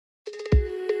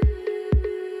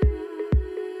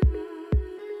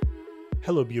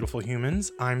Hello, beautiful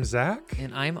humans. I'm Zach.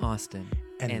 And I'm Austin.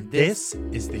 And this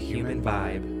is the Human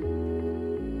Vibe.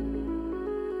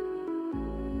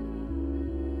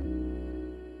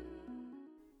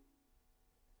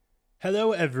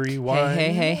 Hello, everyone.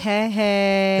 Hey.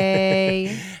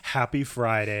 Happy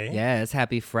Friday. Yes,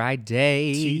 happy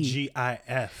Friday.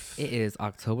 TGIF. It is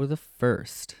October the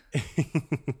 1st.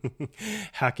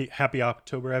 Happy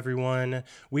October, everyone.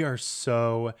 We are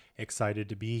so excited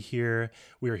to be here.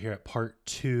 We are here at part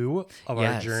 2 of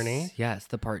our journey. Yes,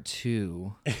 the part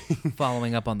 2,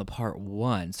 following up on the part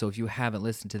 1. So if you haven't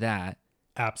listened to that,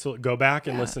 absolutely, go back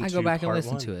and listen to go back and part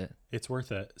listen 1. to it. It's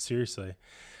worth it, seriously.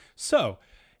 So,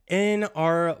 in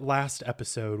our last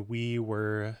episode, we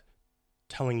were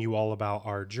telling you all about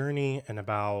our journey and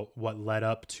about what led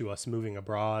up to us moving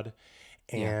abroad.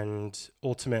 And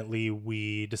ultimately,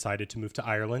 we decided to move to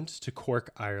Ireland, to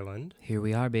Cork, Ireland. Here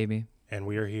we are, baby. And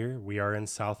we are here. We are in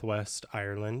Southwest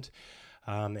Ireland.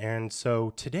 And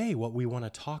so today, what we want to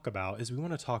talk about is we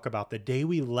want to talk about the day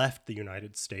we left the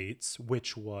United States,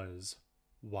 which was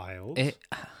wild.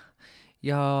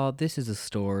 Y'all, this is a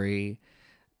story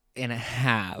and a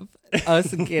half.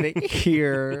 Us getting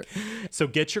here. So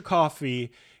get your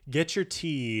coffee, get your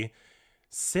tea,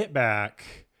 sit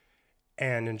back,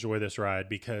 and enjoy this ride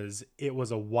because it was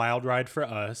a wild ride for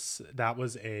us. That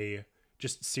was a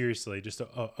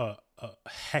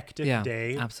hectic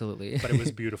day. Absolutely. But it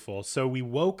was beautiful. So we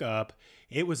woke up.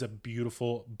 It was a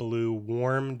beautiful, blue,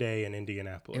 warm day in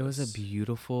Indianapolis. It was a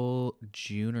beautiful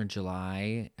June or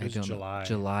July.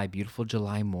 July. Beautiful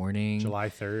July morning. July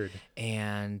 3rd.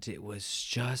 And it was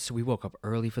just, we woke up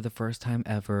early for the first time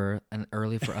ever. And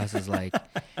early for us is like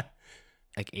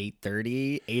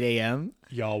 8:30, 8 a.m.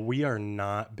 Y'all, we are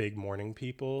not big morning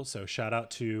people. So shout out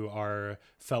to our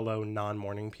fellow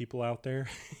non-morning people out there.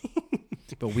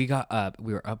 But we got up.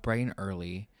 We were up bright and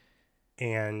early.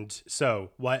 And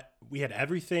so we had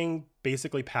everything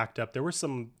basically packed up. There were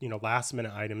some, last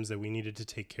minute items that we needed to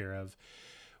take care of.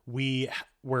 We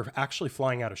were actually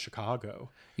flying out of Chicago.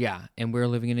 Yeah. And we're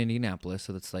living in Indianapolis.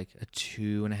 So that's like a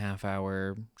 2.5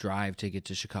 hour drive to get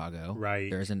to Chicago. Right.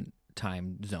 There's a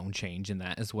time zone change in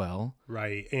that as well.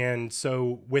 Right. And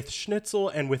so with Schnitzel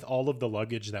and with all of the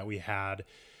luggage that we had,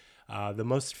 the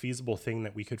most feasible thing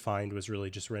that we could find was really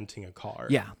just renting a car.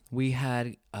 Yeah, we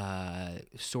had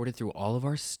sorted through all of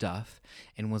our stuff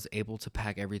and was able to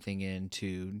pack everything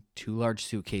into 2 large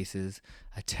suitcases,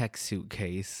 a tech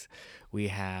suitcase. We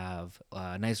have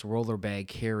a nice roller bag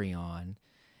carry-on,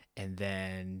 and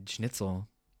then Schnitzel.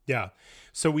 Yeah,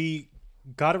 so we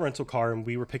got a rental car and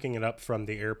we were picking it up from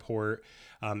the airport.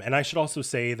 And I should also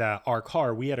say that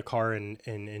we had a car in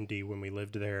Indy when we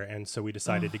lived there. And so we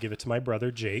decided to give it to my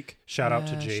brother, Jake. Shout out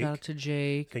to Jake. Shout out to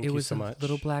Jake. Thank you so much. It was a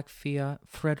little black Fiat,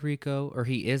 Frederico, or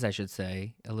he is, I should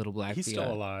say, a little black He's Fiat.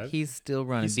 Still alive. He's still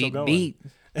running. He's still going. Beat.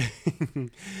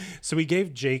 So we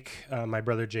gave Jake, my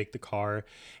brother Jake, the car,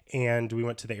 and we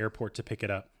went to the airport to pick it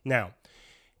up. Now,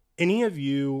 any of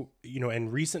you,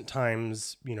 in recent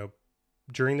times,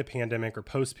 during the pandemic or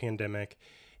post-pandemic,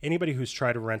 anybody who's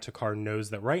tried to rent a car knows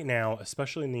that right now,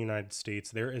 especially in the United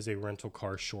States, there is a rental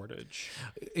car shortage.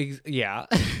 Yeah,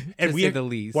 and to say the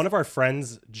least. One of our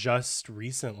friends just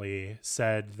recently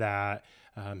said that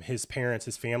his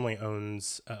family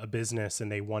owns a business, and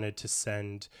they wanted to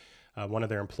send one of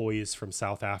their employees from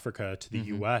South Africa to the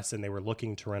U.S., and they were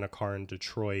looking to rent a car in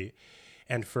Detroit.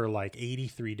 And for like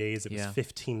 83 days, it was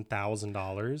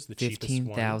 $15,000, the cheapest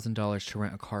one. $15,000 to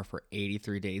rent a car for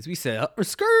 83 days. We said,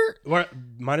 skirt. Well,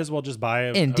 might as well just buy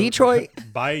in Detroit.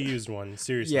 Buy a used one,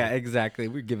 seriously. Yeah, exactly.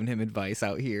 We're giving him advice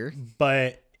out here.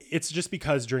 But it's just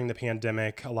because during the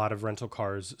pandemic, a lot of rental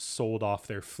cars sold off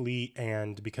their fleet,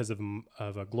 and because of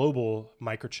a global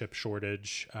microchip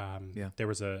shortage, there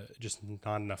was just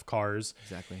not enough cars.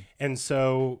 Exactly. And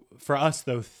so for us,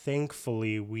 though,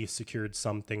 thankfully, we secured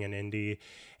something in Indy,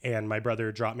 and my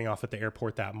brother dropped me off at the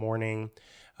airport that morning.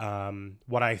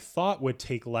 What I thought would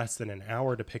take less than an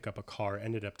hour to pick up a car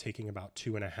ended up taking about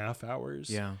 2.5 hours.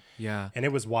 Yeah. And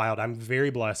it was wild. I'm very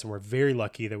blessed, and we're very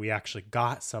lucky that we actually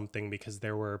got something, because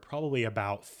there were probably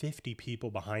about 50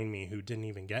 people behind me who didn't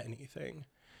even get anything.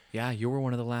 Yeah, you were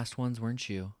one of the last ones, weren't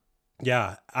you?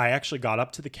 Yeah, I actually got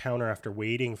up to the counter after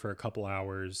waiting for a couple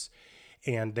hours,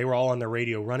 and they were all on the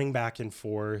radio running back and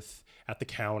forth at the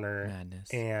counter. Madness.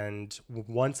 And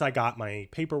once I got my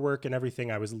paperwork and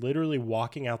everything, I was literally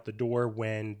walking out the door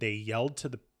when they yelled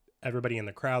to everybody in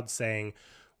the crowd saying,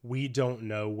 "We don't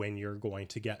know when you're going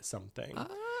to get something."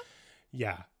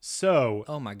 Yeah. So,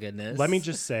 oh my goodness. Let me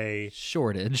just say,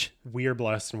 shortage. We are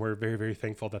blessed, and we're very, very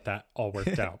thankful that all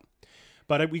worked out.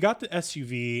 But we got the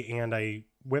SUV, and I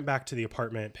went back to the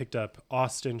apartment, picked up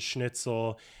Austin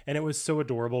Schnitzel, and it was so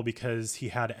adorable because he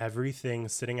had everything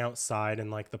sitting outside in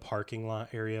like the parking lot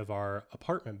area of our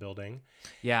apartment building.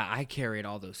 Yeah, I carried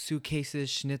all those suitcases,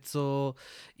 Schnitzel.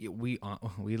 We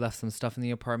left some stuff in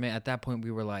the apartment. At that point,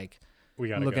 we were like, We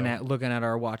gotta looking go. at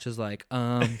our watches, like,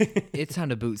 it's time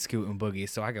to boot, scoot, and boogie.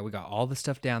 So we got all the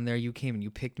stuff down there. You came and you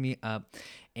picked me up,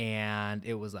 and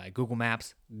it was like Google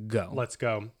Maps, go. Let's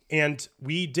go. And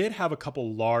we did have a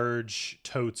couple large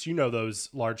totes, you know, those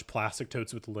large plastic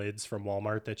totes with lids from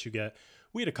Walmart that you get.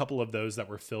 We had a couple of those that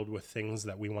were filled with things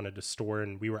that we wanted to store,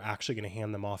 and we were actually going to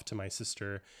hand them off to my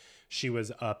sister. She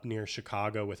was up near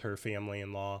Chicago with her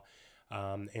family-in-law.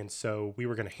 And so we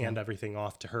were going to hand everything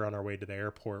off to her on our way to the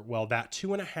airport. Well, that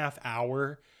 2.5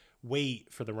 hour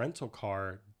wait for the rental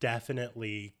car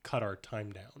definitely cut our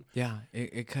time down. Yeah,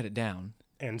 it cut it down.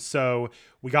 And so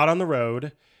we got on the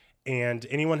road, and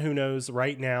anyone who knows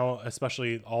right now,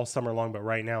 especially all summer long, but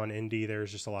right now in Indy,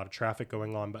 there's just a lot of traffic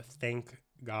going on. But thank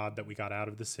God that we got out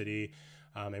of the city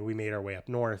and we made our way up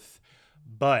north.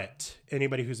 But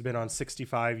anybody who's been on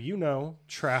 65, you know,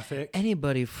 traffic.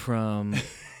 Anybody from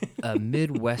a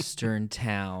Midwestern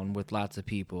town with lots of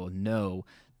people know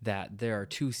that there are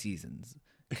two seasons.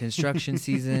 Construction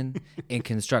season and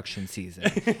construction season.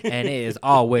 And it is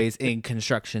always in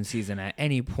construction season at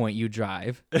any point you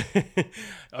drive.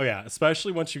 Oh, yeah.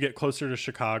 Especially once you get closer to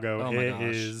Chicago. Oh, my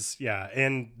gosh. Yeah.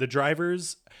 And the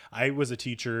drivers, I was a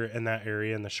teacher in that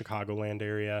area, in the Chicagoland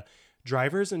area.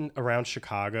 Drivers around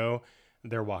Chicago,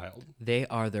 they're wild. They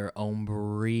are their own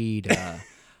breed.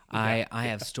 I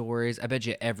have stories. I bet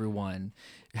you everyone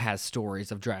has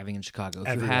stories of driving in Chicago.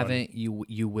 If you haven't,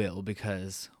 you will,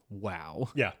 because wow.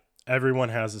 Yeah, everyone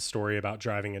has a story about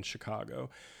driving in Chicago.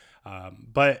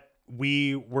 But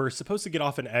we were supposed to get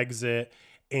off an exit,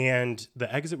 and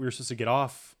the exit we were supposed to get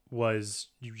off was,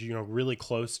 you know, really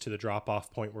close to the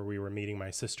drop-off point where we were meeting my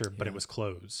sister, but it was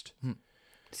closed.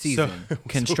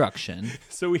 Construction.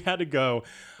 So we had to go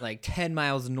like 10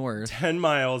 miles north. 10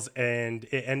 miles, and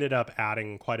it ended up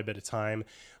adding quite a bit of time.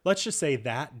 Let's just say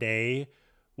that day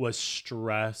was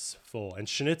stressful. And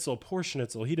Schnitzel, poor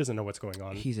Schnitzel, he doesn't know what's going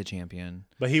on. He's a champion.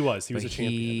 But he was a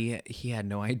champion. He had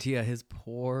no idea. His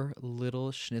poor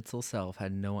little Schnitzel self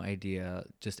had no idea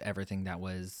just everything that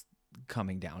was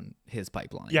coming down his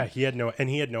pipeline. Yeah, he had no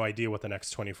idea what the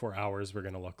next 24 hours were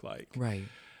going to look like. Right.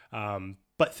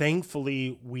 But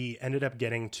thankfully, we ended up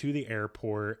getting to the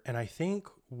airport, and I think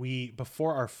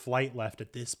before our flight left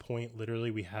at this point, literally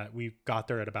we got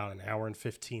there at about an hour and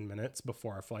 15 minutes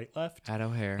before our flight left. At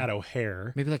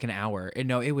O'Hare. Maybe like an hour.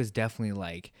 No, it was definitely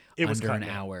like under an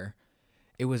hour.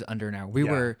 It was under an hour. We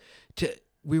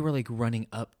were like running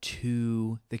up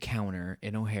to the counter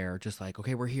in O'Hare, just like,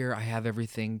 okay, we're here. I have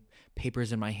everything,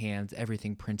 papers in my hands,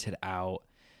 everything printed out.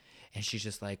 And she's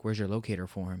just like, where's your locator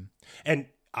form? And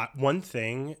one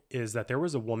thing is that there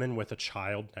was a woman with a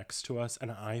child next to us, and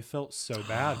I felt so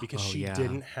bad because she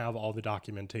didn't have all the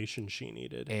documentation she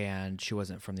needed. And she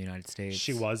wasn't from the United States.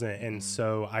 She wasn't. And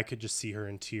so I could just see her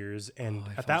in tears. And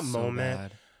at that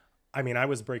moment, I mean, I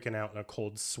was breaking out in a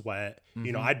cold sweat. Mm-hmm.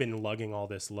 You know, I'd been lugging all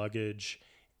this luggage,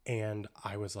 and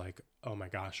I was like, oh my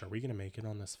gosh, are we going to make it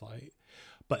on this flight?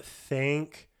 But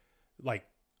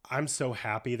I'm so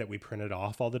happy that we printed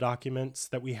off all the documents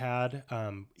that we had.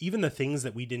 Even the things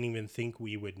that we didn't even think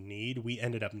we would need, we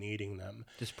ended up needing them.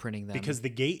 Just printing them. Because the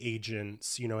gate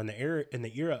agents, you know, in the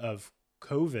era of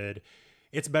COVID,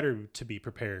 it's better to be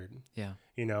prepared. Yeah.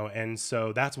 You know, and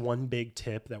so that's one big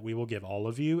tip that we will give all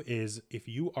of you is if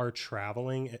you are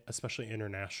traveling, especially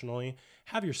internationally,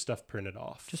 have your stuff printed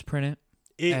off. Just print it.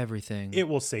 Everything. It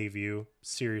will save you,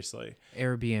 seriously.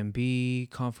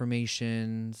 Airbnb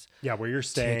confirmations. Yeah, where you're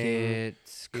staying.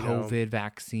 Tickets, COVID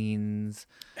vaccines.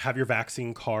 Have your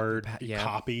vaccine card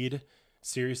copied.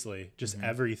 Seriously, just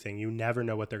everything. You never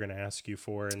know what they're going to ask you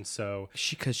for. And so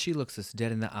because she looks us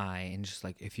dead in the eye, and just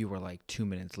like, if you were like 2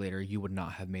 minutes later, you would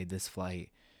not have made this flight.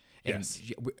 And yes.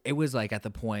 It was like at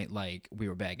the point, like, we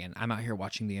were begging. I'm out here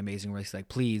watching The Amazing Race, like,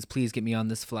 please get me on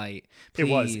this flight.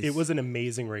 Please. It was an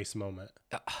Amazing Race moment.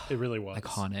 It really was.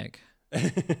 Iconic.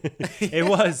 It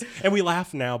was. And we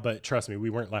laugh now, but trust me,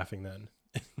 we weren't laughing then.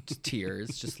 Just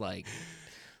tears, just like.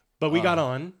 But we got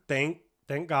on. Thank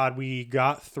God we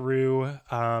got through.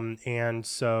 And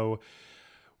so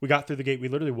we got through the gate. We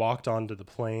literally walked onto the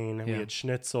plane. Yeah. We had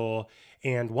Schnitzel.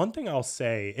 And one thing I'll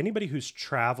say, anybody who's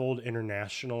traveled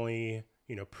internationally,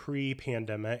 you know,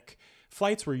 pre-pandemic,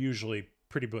 flights were usually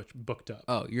pretty booked up.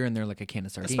 Oh, you're in there like a can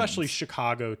of sardines. Especially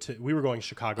Chicago we were going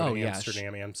Chicago to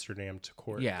Amsterdam to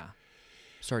court. Yeah.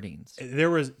 Sardines.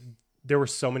 There were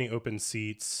so many open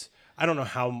seats. I don't know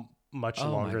how much Oh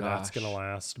my longer that's gosh. going to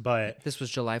last. But This was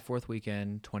July 4th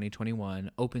weekend,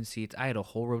 2021. Open seats. I had a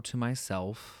whole row to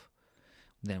myself.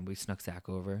 Then we snuck Zach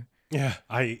over.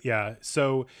 yeah.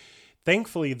 So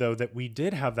thankfully, though, that we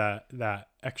did have that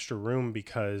extra room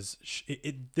because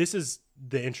this is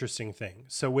the interesting thing.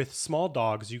 So with small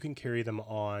dogs, you can carry them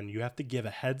on. You have to give a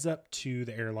heads up to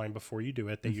the airline before you do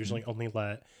it. They usually only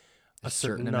let a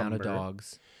certain amount number of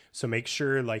dogs. So make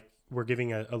sure, like, we're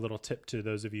giving a little tip to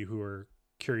those of you who are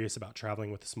curious about traveling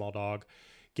with a small dog.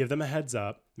 Give them a heads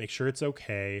up. Make sure it's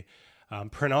okay.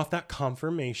 Print off that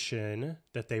confirmation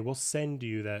that they will send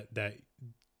you that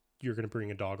you're going to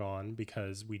bring a dog on,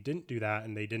 because we didn't do that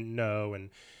and they didn't know, and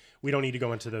we don't need to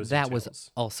go into those That details.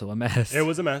 was also a mess. It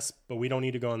was a mess, but we don't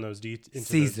need to go in those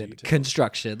Season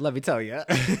construction, let me tell you.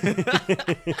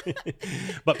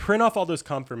 But print off all those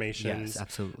confirmations. Yes,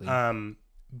 absolutely.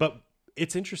 But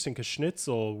it's interesting because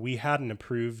Schnitzel, we had an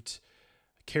approved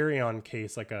carry-on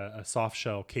case, like a soft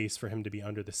shell case for him to be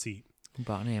under the seat.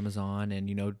 Bought on Amazon, and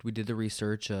we did the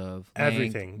research of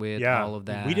Everything with all of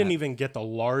that. We didn't even get the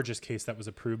largest case that was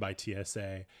approved by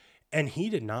TSA, and he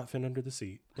did not fit under the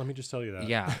seat. Let me just tell you that.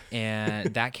 Yeah,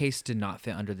 and that case did not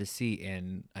fit under the seat.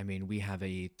 And I mean, we have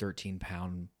a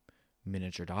 13-pound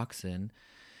miniature dachshund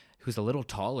who's a little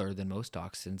taller than most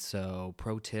dachshunds. So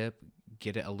pro tip,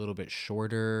 get it a little bit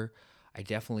shorter. I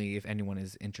definitely, if anyone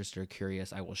is interested or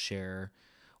curious, I will share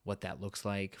what that looks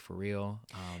like for real.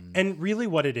 And really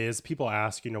what it is, people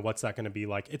ask, what's that going to be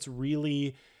like? It's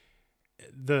really,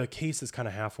 the case is kind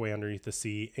of halfway underneath the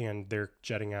seat and they're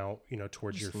jetting out,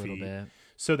 towards Just your a little feet. bit.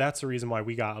 So that's the reason why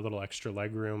we got a little extra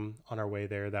leg room on our way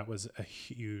there. That was a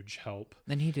huge help.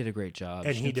 And he did a great job.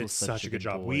 And he did Schnitzel's such a good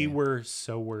job. boy. We were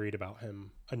so worried about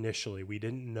him initially. We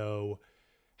didn't know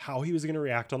how he was going to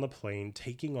react on the plane,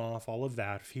 taking off, all of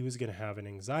that, if he was going to have an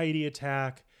anxiety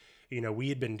attack. We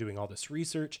had been doing all this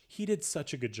research. He did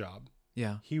such a good job.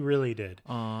 Yeah. He really did.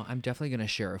 I'm definitely going to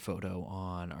share a photo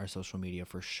on our social media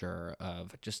for sure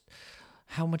of just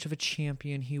how much of a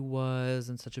champion he was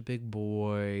and such a big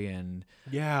boy. And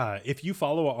yeah, if you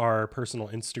follow our personal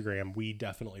Instagram, we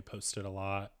definitely posted a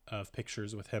lot of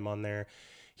pictures with him on there.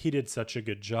 He did such a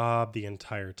good job the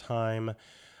entire time.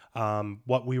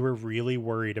 What we were really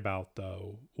worried about,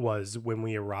 though, was when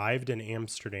we arrived in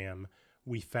Amsterdam,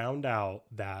 we found out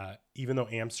that even though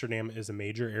Amsterdam is a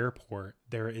major airport,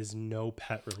 there is no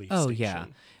pet relief station. Oh, yeah.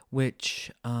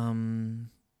 Which,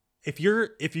 if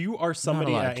you are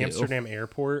somebody allowed at to. Amsterdam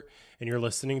airport and you're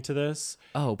listening to this,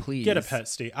 oh, please. get a pet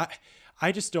state.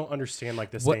 I just don't understand, like,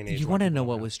 this day and age. You why want to people know don't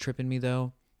what have- was tripping me,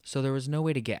 though? So there was no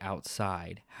way to get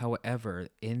outside. However,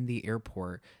 in the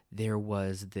airport, there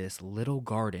was this little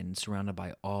garden surrounded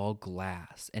by all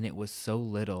glass. And it was so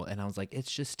little. And I was like,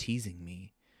 it's just teasing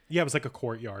me. Yeah, it was like a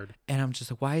courtyard. And I'm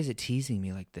just like, why is it teasing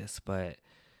me like this? But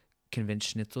convinced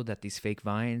Schnitzel that these fake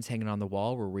vines hanging on the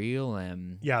wall were real.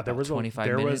 And Yeah, there was 25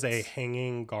 there minutes. was a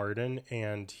hanging garden,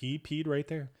 and he peed right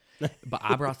there. But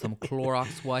I brought some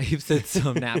Clorox wipes and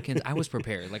some napkins. I was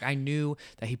prepared. Like, I knew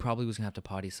that he probably was gonna have to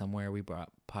potty somewhere. We brought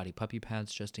potty puppy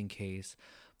pads just in case,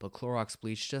 but Clorox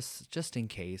bleach just in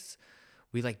case.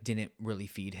 We didn't really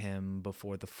feed him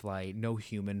before the flight. No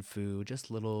human food,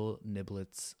 just little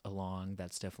niblets along.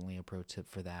 That's definitely a pro tip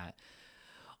for that.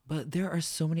 But there are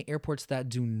so many airports that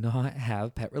do not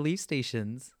have pet relief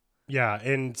stations. Yeah,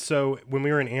 and so when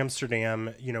we were in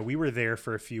Amsterdam, we were there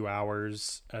for a few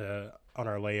hours on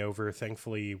our layover.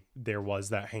 Thankfully, there was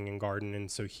that hanging garden, and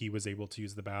so he was able to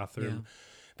use the bathroom. Yeah.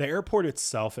 The airport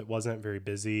itself, it wasn't very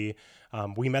busy.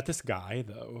 We met this guy,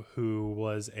 though, who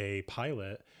was a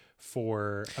pilot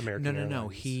for American Airlines. No.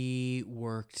 He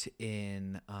worked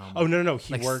in. No.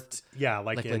 He like worked,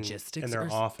 like in logistics in their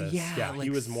or office. yeah, he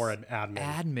was more an admin.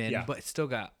 Admin, Yeah. but still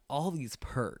got all these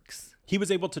perks. He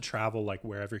was able to travel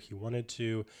wherever he wanted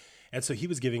to, and so he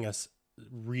was giving us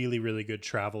really, really good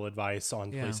travel advice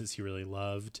on places he really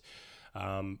loved.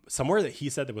 Somewhere that he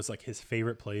said that was his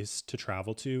favorite place to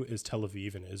travel to is Tel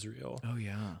Aviv in Israel. Oh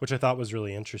yeah, which I thought was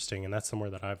really interesting, and that's somewhere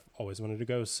that I've always wanted to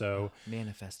go. So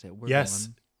manifest it. We're yes,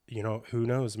 going. Who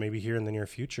knows? Maybe here in the near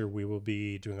future we will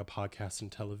be doing a podcast in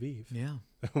Tel Aviv. Yeah,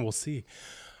 we'll see.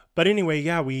 But anyway,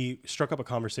 yeah, we struck up a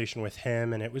conversation with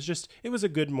him, and it was a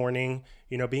good morning.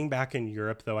 Being back in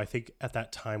Europe, though, I think at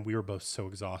that time we were both so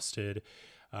exhausted.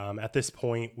 At this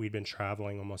point, we'd been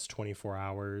traveling almost 24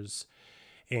 hours.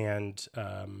 And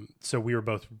so we were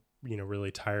both,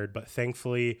 really tired. But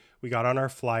thankfully, we got on our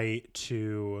flight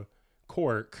to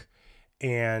Cork.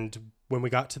 And when we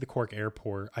got to the Cork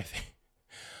airport,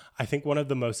 I think one of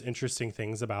the most interesting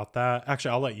things about that, actually,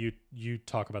 I'll let you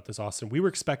talk about this, Austin. We were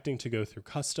expecting to go through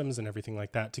customs and everything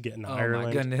like that to get into Ireland. Oh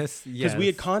my goodness. Because Yes. you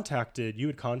had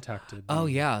contacted Oh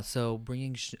yeah, so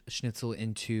bringing Schnitzel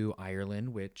into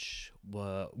Ireland, which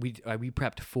we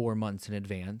prepped 4 months in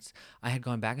advance. I had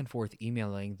gone back and forth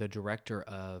emailing the director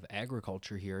of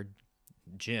agriculture here,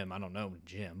 Jim. I don't know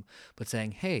Jim, but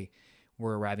saying, "Hey,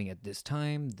 we're arriving at this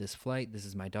time, this flight. This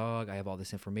is my dog. I have all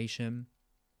this information."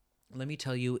 Let me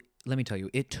tell you,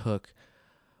 it took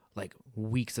like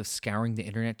weeks of scouring the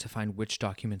internet to find which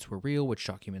documents were real, which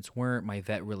documents weren't. My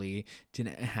vet really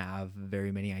didn't have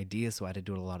very many ideas, so I had to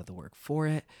do a lot of the work for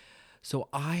it. So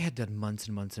I had done months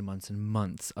and months and months and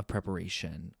months of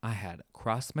preparation. I had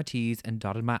crossed my T's and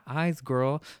dotted my I's,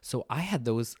 girl. So I had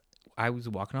those. I was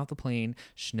walking off the plane,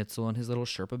 Schnitzel in his little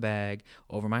Sherpa bag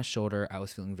over my shoulder. I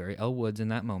was feeling very Elle Woods in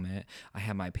that moment. I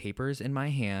had my papers in my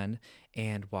hand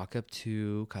and walk up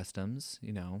to customs.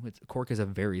 Cork is a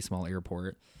very small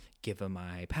airport. Give him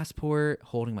my passport,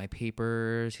 holding my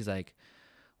papers. He's like,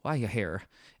 "Why you here?"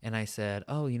 And I said,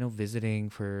 "Oh, visiting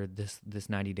for this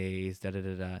 90 days,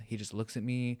 da-da-da-da." He just looks at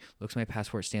me, looks at my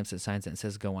passport, stamps it, signs it, and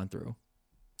says, "Go on through."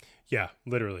 Yeah,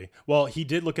 literally. Well, he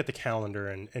did look at the calendar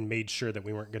and made sure that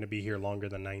we weren't going to be here longer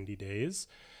than 90 days.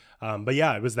 But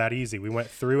yeah, it was that easy. We went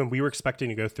through and we were expecting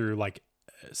to go through like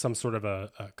some sort of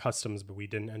a customs, but we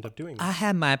didn't end up doing that. I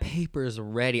had my papers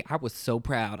ready. I was so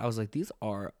proud. I was like, these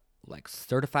are like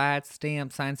certified,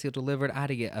 stamped, signed, sealed, delivered. I had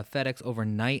to get a FedEx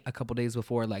overnight a couple days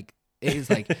before. Like, it is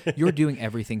like you're doing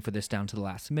everything for this down to the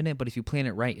last minute, but if you plan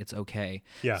it right, it's okay.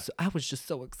 Yeah. So I was just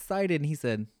so excited. And he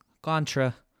said,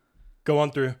 "Contra. Go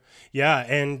on through." Yeah.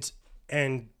 And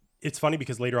it's funny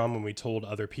because later on when we told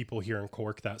other people here in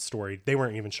Cork that story, they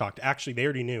weren't even shocked. Actually, they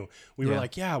already knew. We were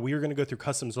like, "Yeah, we were going to go through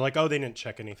customs." They're like, "Oh, they didn't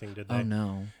check anything, did they?" Oh,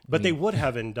 no. But they would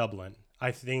have in Dublin.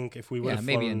 I think if we would have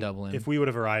maybe in Dublin. If we would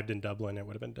have arrived in Dublin, it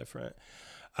would have been different.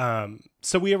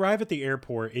 So we arrive at the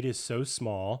airport. It is so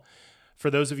small. For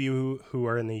those of you who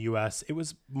are in the U.S., it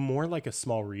was more like a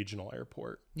small regional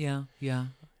airport. Yeah.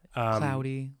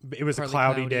 Cloudy. It was a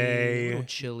cloudy day. A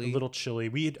little chilly.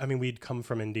 We'd come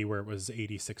from Indy where it was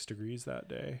 86 degrees that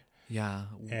day. Yeah.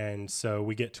 And so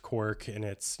we get to Cork and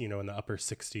it's, in the upper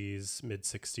 60s, mid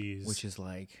 60s. Which is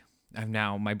like,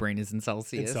 my brain is in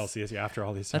Celsius. In Celsius, yeah, after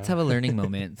all these Let's have a learning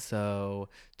moment. So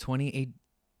 28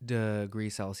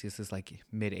 degrees Celsius is like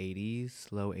mid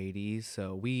 80s, low 80s.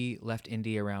 So we left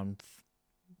Indy around,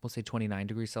 we'll say 29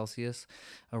 degrees Celsius,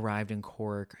 arrived in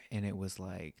Cork and it was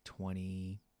like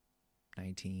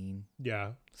 19.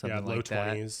 Yeah. Something low like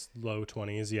 20s, that. low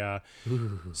 20s. Yeah.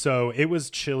 Ooh. So it was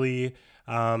chilly.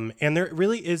 And there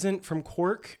really isn't, from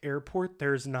Cork Airport,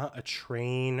 there's not a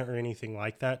train or anything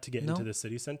like that to get into the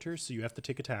city center. So you have to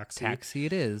take a taxi. Taxi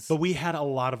it is. But we had a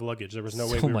lot of luggage. There was no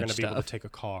way we were going to be able to take a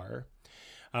car.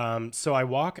 So I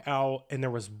walk out and there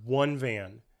was one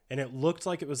van. And it looked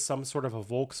like it was some sort of a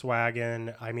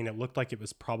Volkswagen. I mean, it looked like it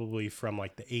was probably from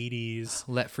like the 80s.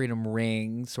 Let freedom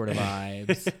ring sort of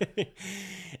vibes.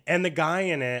 And the guy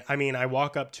in it, I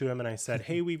walk up to him and I said,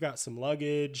 "Hey, we've got some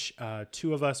luggage.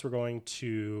 2 of us were going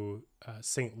to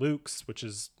St. Luke's, which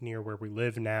is near where we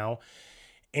live now."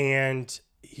 And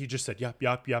he just said, "Yup,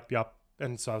 yup, yup, yup."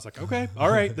 And so I was like, "Okay, all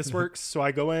right, this works." So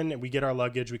I go in and we get our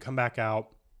luggage. We come back out.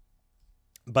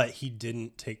 But he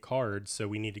didn't take cards, so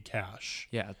we needed cash.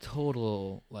 Yeah,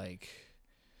 total like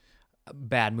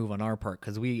bad move on our part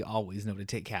because we always know to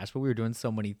take cash, but we were doing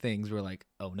so many things. We were like,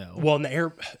 "Oh no!" Well,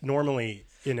 normally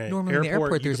in an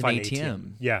airport there's an find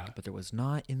ATM. Yeah, but there was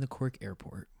not in the Cork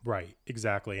airport. Right,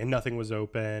 exactly, and nothing was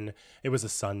open. It was a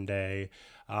Sunday,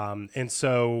 and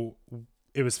so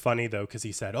it was funny though because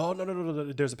he said, "Oh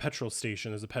no, there's a petrol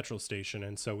station. There's a petrol station,"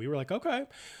 and so we were like, "Okay,"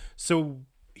 so.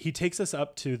 He takes us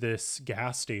up to this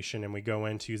gas station and we go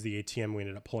in to use the ATM. We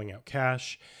ended up pulling out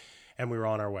cash and we were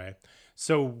on our way.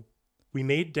 So we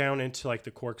made down into like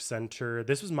the Cork Center.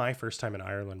 This was my first time in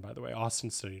Ireland, by the way. Austin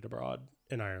studied abroad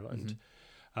in Ireland.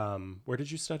 Mm-hmm. Where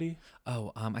did you study?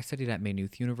 I studied at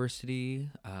Maynooth University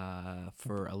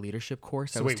for a leadership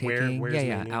course. So where's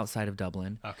Maynooth? Outside of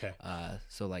Dublin. Okay.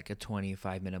 So like a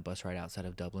 25-minute bus ride outside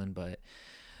of Dublin. But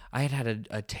I had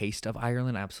a taste of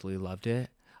Ireland. I absolutely loved it.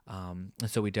 And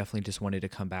so we definitely just wanted to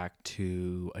come back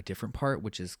to a different part,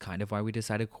 which is kind of why we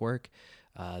decided Cork.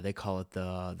 They call it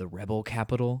the rebel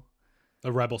capital.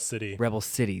 A rebel city. Rebel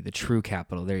city, the true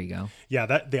capital. There you go. Yeah,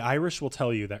 that the Irish will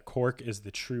tell you that Cork is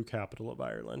the true capital of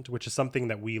Ireland, which is something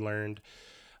that we learned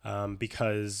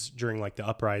because during like the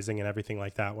uprising and everything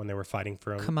like that when they were fighting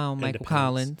for Come on, Michael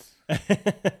Collins.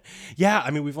 Yeah,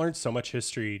 we've learned so much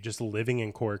history just living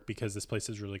in Cork because this place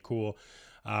is really cool.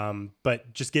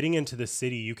 But just getting into the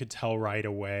city, you could tell right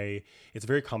away it's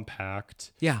very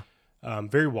compact. Yeah.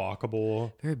 Very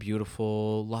walkable. Very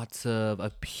beautiful. Lots of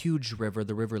a huge river.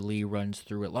 The River Lee runs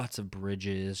through it. Lots of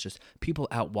bridges. Just people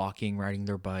out walking, riding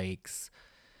their bikes.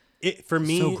 For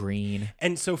me, so green.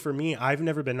 And so for me, I've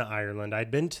never been to Ireland. I'd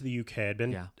been to the UK. I'd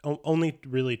been only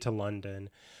really to London.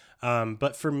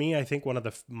 But for me, I think one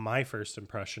of my first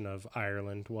impression of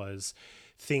Ireland was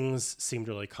things seemed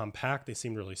really compact. They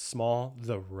seemed really small.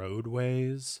 The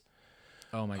roadways.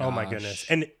 Oh my gosh. Oh my goodness.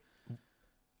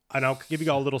 And I'll give you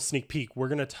all a little sneak peek. We're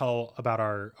going to tell about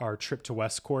our trip to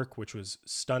West Cork, which was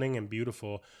stunning and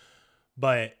beautiful.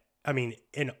 But I mean,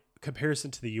 in comparison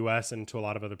to the US and to a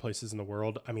lot of other places in the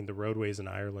world, I mean, the roadways in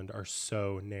Ireland are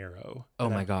so narrow. Oh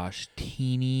my gosh.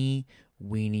 Teeny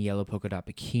weeny yellow polka dot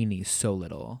bikini, so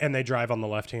little. And they drive on the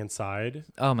left-hand side.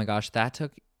 Oh my gosh. That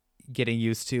took getting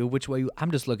used to. Which way?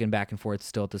 I'm just looking back and forth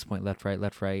still at this point. Left, right,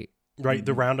 left, right. Right.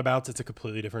 The roundabouts, it's a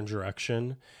completely different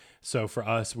direction. So for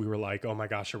us, we were like, oh my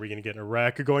gosh, are we going to get in a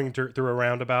wreck going through a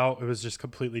roundabout? It was just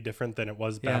completely different than it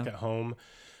was back at home.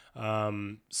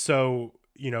 So,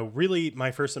 really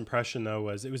my first impression though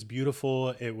was it was beautiful.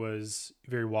 It was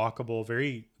very walkable,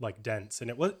 very like dense.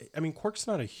 And Cork's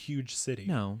not a huge city.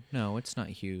 No, it's not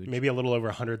huge. Maybe a little over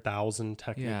 100,000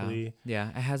 technically. Yeah.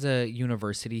 It has a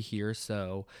university here.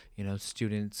 So,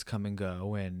 students come and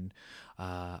go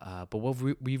but what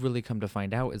we've really come to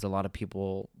find out is a lot of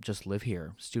people just live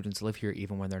here. Students live here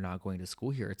even when they're not going to school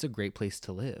here. It's a great place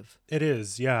to live. It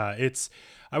is, yeah.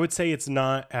 I would say it's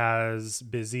not as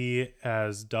busy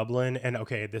as Dublin. And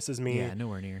okay, this is me. Yeah,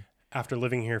 nowhere near. After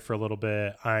living here for a little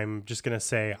bit, I'm just going to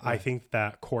say I think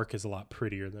that Cork is a lot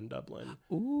prettier than Dublin.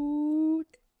 Ooh.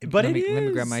 But let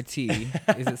me grab my tea.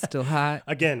 Is it still hot?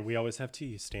 Again, we always have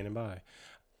tea standing by.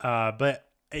 But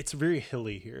it's very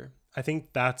hilly here. I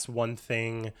think that's one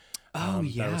thing that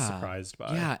I was surprised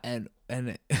by. Yeah,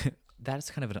 and that's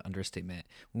kind of an understatement.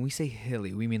 When we say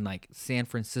hilly, we mean like San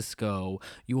Francisco,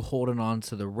 you holding on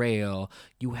to the rail,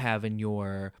 you having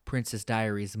your Princess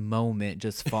Diaries moment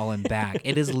just falling back.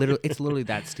 It's literally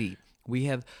that steep. We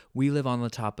live on the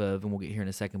top of, and we'll get here in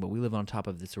a second, but we live on top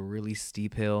of this really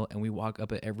steep hill, and we walk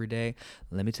up it every day.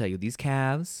 Let me tell you, these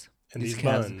calves. And these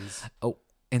buns. Oh,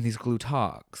 and these glue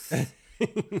talks.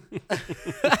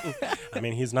 I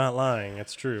mean, he's not lying.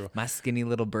 It's true. My skinny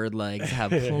little bird legs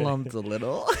have plumped a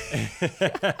little.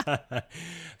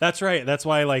 That's right. That's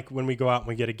why, like, when we go out and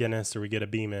we get a Guinness or we get a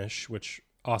Beamish, which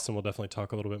Austin will definitely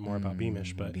talk a little bit more about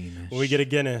Beamish, but when we get a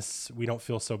Guinness, we don't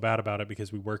feel so bad about it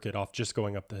because we work it off just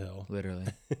going up the hill. Literally.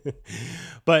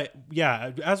 But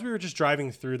yeah, as we were just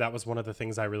driving through, that was one of the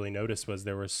things I really noticed was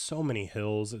there were so many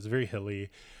hills. It's very hilly,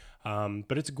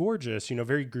 but it's gorgeous,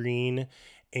 very green.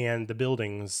 And the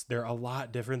buildings, they're a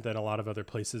lot different than a lot of other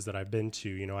places that I've been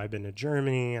to. I've been to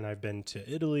Germany and I've been to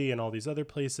Italy and all these other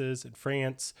places and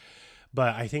France.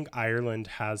 But I think Ireland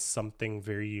has something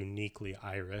very uniquely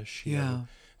Irish.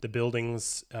 The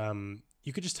buildings,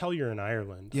 you could just tell you're in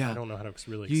Ireland. Yeah. I don't know how to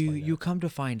really explain it. You come to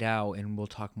find out, and we'll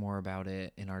talk more about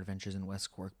it in our adventures in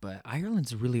West Cork, but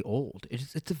Ireland's really old.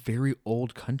 It's a very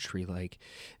old country. Like,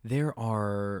 there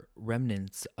are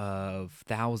remnants of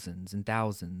thousands and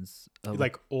thousands of...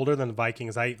 Like, older than the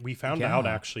Vikings. We found out,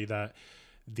 actually, that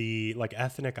the, like,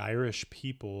 ethnic Irish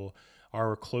people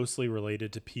are closely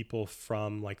related to people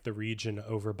from, like, the region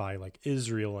over by, like,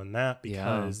 Israel and that,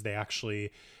 because they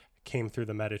actually came through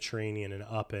the Mediterranean and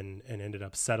up and ended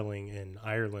up settling in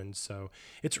Ireland. So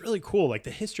it's really cool. Like,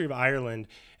 the history of Ireland,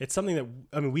 it's something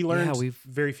that, we learned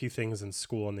very few things in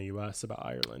school in the U.S. about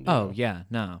Ireland.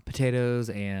 Potatoes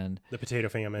and the potato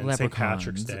famine, St.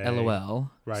 Patrick's Day.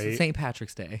 LOL. Right? St.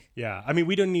 Patrick's Day. Yeah.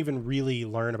 We didn't even really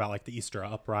learn about, like, the Easter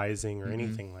Uprising or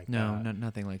anything like that. No,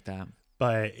 nothing like that.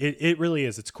 But it really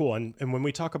is. It's cool. And when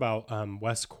we talk about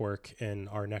West Cork in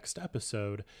our next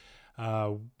episode,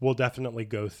 we'll definitely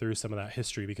go through some of that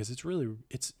history because it's really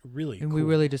and cool. We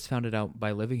really just found it out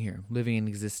by living here, living and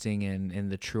existing in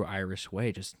the true Irish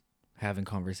way, just having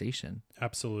conversation.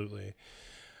 Absolutely.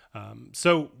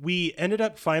 So we ended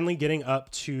up finally getting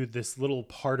up to this little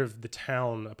part of the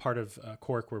town, a part of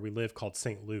Cork where we live called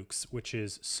St. Luke's, which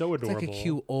is so adorable. It's like a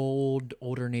cute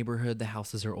older neighborhood. The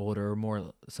houses are older,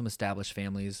 more some established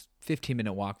families.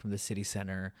 15-minute walk from the city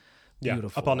center.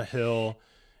 Beautiful. Up on a hill.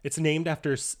 It's named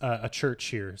after a church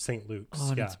here, St. Luke's.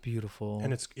 Oh, and it's beautiful.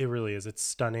 And it really is. It's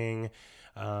stunning.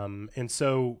 And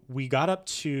so we got up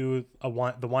to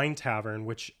the wine tavern,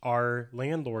 which our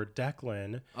landlord,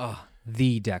 Declan. Oh,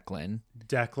 the Declan.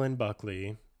 Declan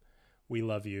Buckley. We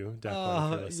love you, Declan,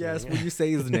 for listening. Yes, when you say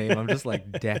his name, I'm just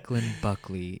like, Declan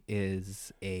Buckley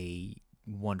is a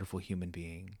wonderful human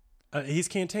being. He's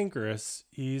cantankerous.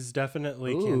 He's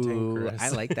definitely Ooh, cantankerous. I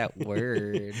like that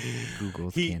word.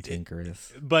 Google's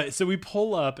cantankerous. But so we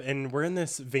pull up and we're in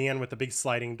this van with a big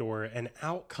sliding door, and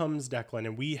out comes Declan,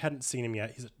 and we hadn't seen him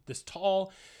yet. He's this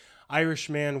tall Irish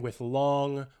man with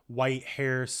long white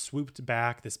hair swooped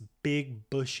back, this big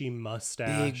bushy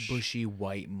mustache. Big bushy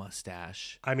white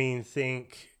mustache. I mean,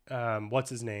 think what's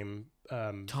his name?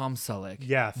 Tom Selleck.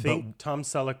 Yeah, think Tom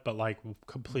Selleck, but like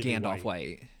completely Gandalf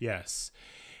white. Yes.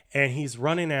 And he's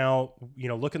running out,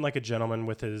 looking like a gentleman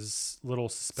with his little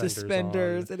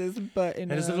suspenders on. And his button.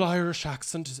 And his little Irish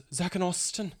accent, Zack and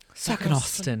Austin.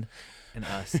 And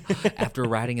us. After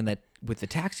riding in with the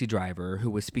taxi driver who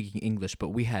was speaking English, but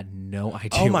we had no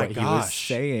idea what he was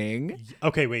saying.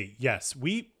 Okay, wait. Yes.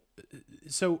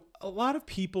 So a lot of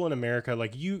people in America,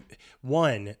 like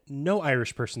no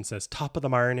Irish person says top of the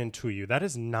iron into you. That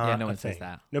is not no a one thing. says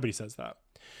that. Nobody says that.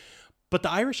 But the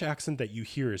Irish accent that you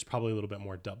hear is probably a little bit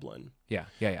more Dublin. Yeah.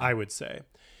 I would say.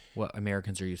 What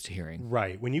Americans are used to hearing.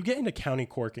 Right. When you get into County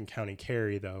Cork and County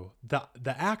Kerry, though,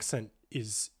 the accent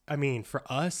is, I mean, for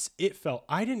us,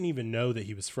 I didn't even know that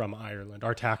he was from Ireland,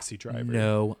 our taxi driver.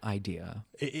 No idea.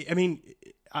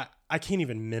 I can't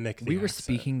even mimic the We were accent.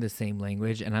 speaking the same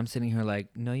language, and I'm sitting here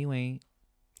like, no, you ain't.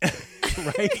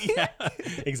 Right? Yeah,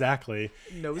 exactly.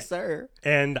 No, sir.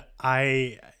 And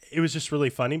it was just really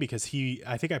funny because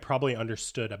I think I probably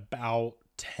understood about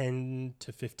 10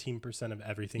 to 15% of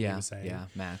everything he was saying. Yeah,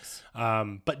 max.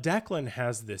 But Declan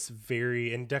has this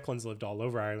and Declan's lived all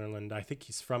over Ireland. I think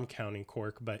he's from County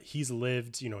Cork, but he's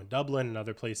lived, in Dublin and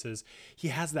other places. He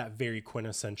has that very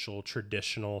quintessential,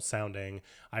 traditional sounding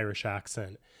Irish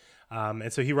accent.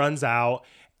 And so he runs out,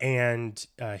 and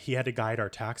he had to guide our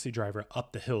taxi driver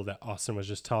up the hill that Austin was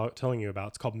just telling you about.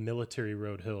 It's called Military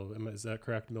Road Hill. Is that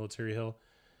correct? Military Hill?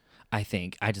 I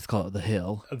think I just call it the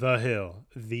hill. The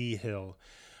hill.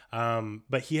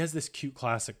 But he has this cute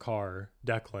classic car,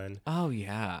 Declan. Oh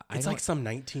yeah, It's like some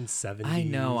 1970s. I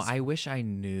know. I wish I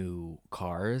knew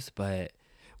cars, but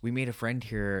we made a friend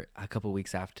here a couple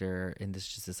weeks after, and this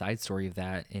is just a side story of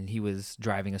that. And he was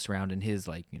driving us around in his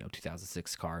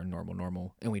 2006 car,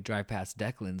 normal, and we drive past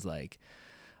Declan's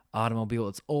automobile.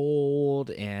 It's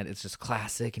old and it's just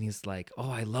classic, and he's like,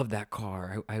 "Oh, I love that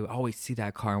car. I always see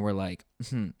that car," and we're like,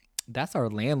 That's our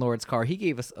landlord's car. He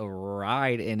gave us a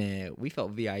ride in it. We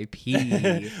felt VIP.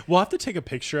 We'll have to take a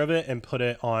picture of it and put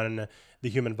it on the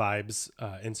Human Vibes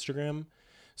Instagram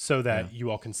so that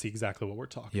you all can see exactly what we're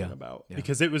talking about. Yeah.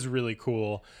 Because it was really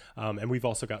cool. And we've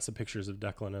also got some pictures of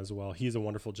Declan as well. He's a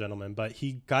wonderful gentleman. But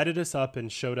he guided us up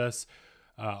and showed us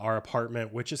our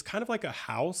apartment, which is kind of like a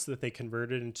house that they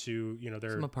converted into,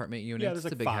 their some apartment units. Yeah, there's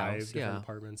like 5 different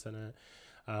apartments in it.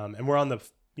 And we're on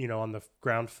the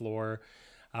ground floor.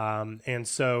 And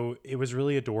so it was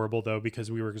really adorable though,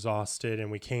 because we were exhausted and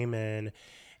we came in,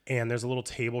 and there's a little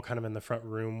table kind of in the front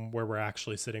room where we're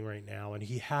actually sitting right now. And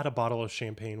he had a bottle of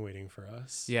champagne waiting for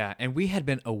us. Yeah. And we had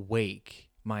been awake,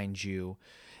 mind you,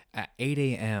 at 8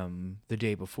 a.m. the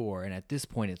day before. And at this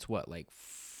point it's what,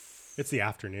 it's the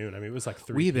afternoon. I mean, it was like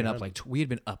 3 we had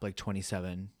been up like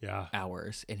 27 yeah.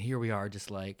 hours. And here we are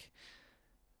just like,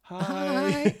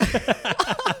 hi.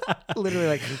 Literally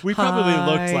like, we probably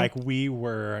looked like we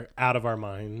were out of our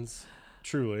minds.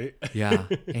 Truly. Yeah.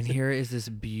 And here is this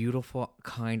beautiful,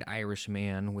 kind Irish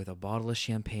man with a bottle of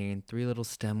champagne, 3 little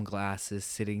stem glasses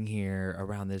sitting here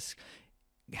around this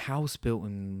house built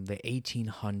in the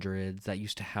 1800s that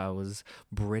used to house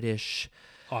British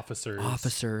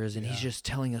officers. And he's just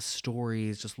telling us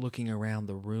stories, just looking around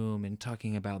the room and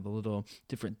talking about the little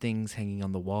different things hanging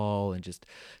on the wall, and just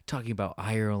talking about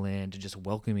Ireland, and just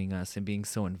welcoming us and being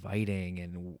so inviting.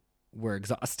 And we're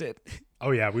exhausted. Oh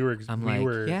yeah, we were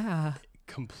yeah,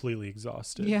 completely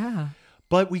exhausted. Yeah.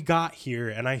 But we got here,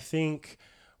 and I think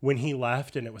when he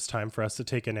left and it was time for us to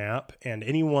take a nap, and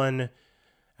anyone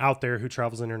out there who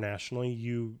travels internationally,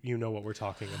 you know what we're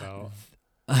talking about.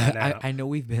 I know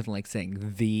we've been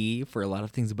saying the for a lot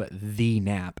of things, but the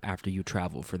nap after you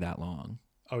travel for that long.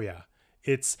 Oh yeah.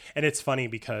 It's funny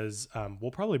because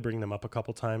we'll probably bring them up a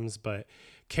couple times, but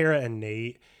Kara and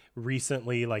Nate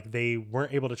recently, they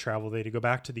weren't able to travel. They had to go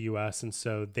back to the US, and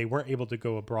so they weren't able to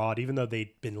go abroad, even though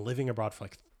they'd been living abroad for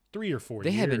 3 or 4 years.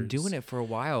 They had been doing it for a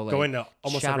while. Going to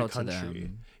almost shout every out country. To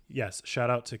them. Yes, shout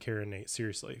out to Kara and Nate.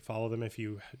 Seriously, follow them. If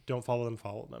you don't follow them,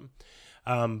 follow them.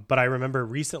 But I remember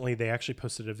recently they actually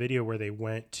posted a video where they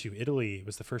went to Italy. It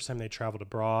was the first time they traveled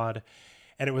abroad.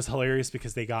 And it was hilarious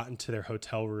because they got into their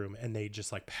hotel room and they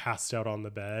just passed out on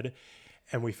the bed.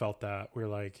 And we felt that. We were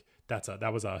like,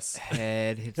 that was us.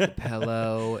 Head hits the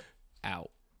pillow,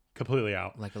 out. Completely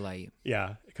out. Like a light.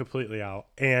 Yeah, completely out.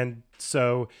 And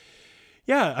so,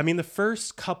 Yeah, I mean, the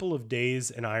first couple of days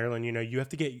in Ireland, you have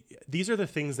to these are the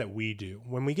things that we do.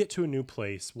 When we get to a new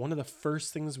place, one of the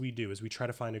first things we do is we try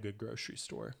to find a good grocery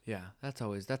store. Yeah, that's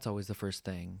always the first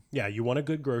thing. Yeah, you want a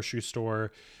good grocery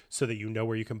store so that you know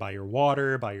where you can buy your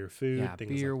water, buy your food, Yeah,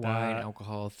 things beer, like wine, that.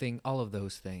 alcohol, all of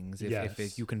those things.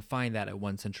 If you can find that at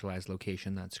one centralized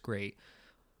location, that's great.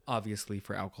 Obviously,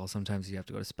 for alcohol, sometimes you have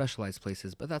to go to specialized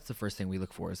places, but that's the first thing we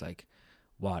look for is like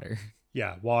water.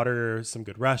 Yeah, water, some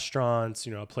good restaurants,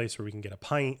 a place where we can get a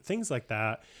pint, things like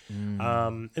that.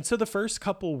 And so the first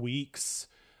couple weeks,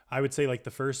 I would say like the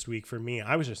first week for me,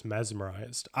 I was just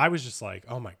mesmerized. I was just like,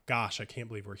 oh my gosh, I can't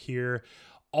believe we're here.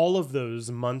 All of those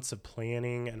months of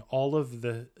planning and all of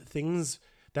the things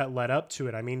that led up to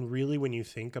it. I mean, really, when you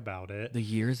think about it, The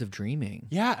years of dreaming.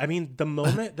 yeah, I mean, the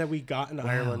moment that we got in Wow.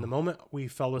 Ireland, the moment we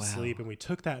fell asleep Wow. and we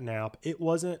took that nap, it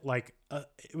wasn't like,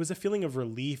 it was a feeling of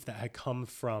relief that had come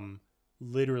from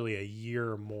literally a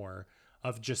year or more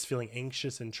of just feeling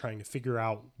anxious and trying to figure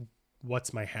out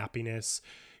what's my happiness,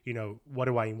 what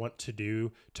do I want to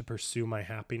do to pursue my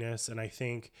happiness. And I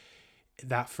think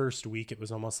that first week, it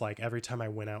was almost like every time I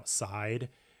went outside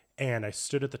and I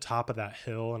stood at the top of that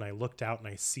hill and I looked out and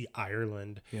I see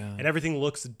Ireland, Yeah. and everything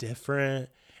looks different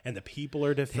and the people are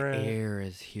The different. air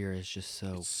here is just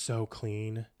It's so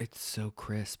clean. it's so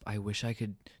crisp. I wish I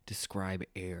could describe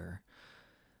air,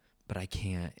 but I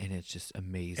can't, and it's just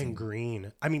amazing. And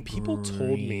green. I mean, people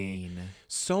told me, Green.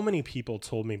 so many people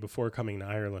told me before coming to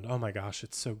Ireland, oh my gosh,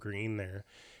 it's so green there.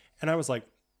 And I was like,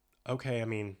 okay, I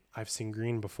mean, I've seen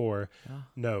green before. Yeah.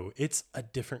 No, it's a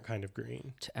different kind of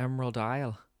green. To Emerald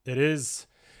Isle. It is.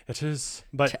 It is.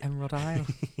 But To Emerald Isle.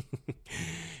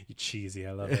 you cheesy.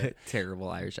 I love it. Terrible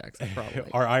Irish accent,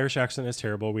 probably. Our Irish accent is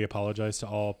terrible. We apologize to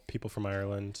all people from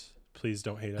Ireland. Please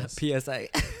don't hate us. PSA.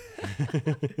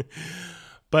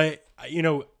 But,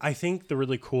 I think the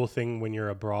really cool thing when you're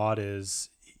abroad is,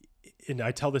 and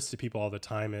I tell this to people all the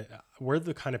time, we're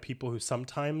the kind of people who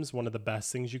sometimes one of the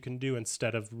best things you can do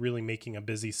instead of really making a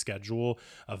busy schedule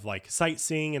of like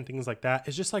sightseeing and things like that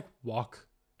is just like walk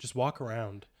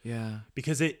around, Yeah.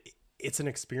 because it's an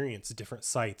experience, different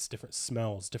sights, different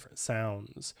smells, different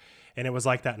sounds. And it was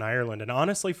like that in Ireland. And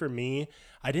honestly, for me,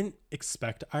 I didn't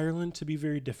expect Ireland to be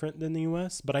very different than the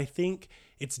US, but I think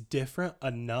it's different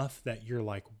enough that you're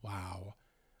like, wow,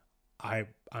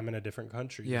 I'm in a different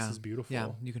country. Yeah. This is beautiful. Yeah,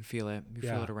 you can feel it. You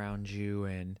Yeah. feel it around you,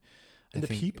 and And the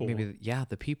people.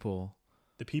 the people.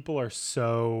 The people are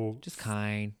so Just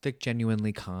kind, like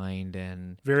genuinely kind,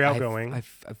 and very outgoing.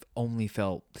 I've only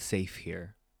felt safe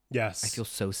here. Yes. I feel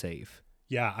so safe.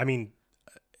 Yeah. I mean,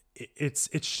 it's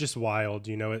just wild.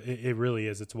 It really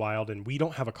is. It's wild. And we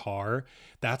don't have a car.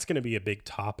 That's going to be a big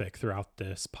topic throughout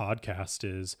this podcast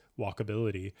is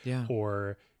walkability. Yeah.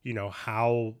 Or,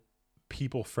 how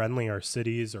people friendly our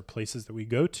cities or places that we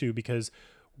go to, because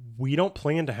we don't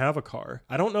plan to have a car.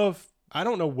 I don't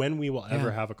know when we will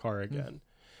ever have a car again.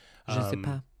 Je sais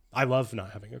pas. I love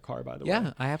not having a car, by the way.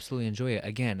 Yeah, I absolutely enjoy it.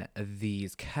 Again,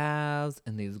 these calves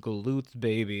and these glutes,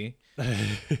 baby.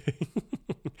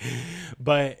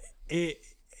 But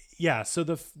so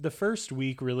the first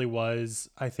week really was,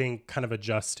 I think, kind of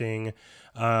adjusting.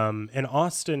 And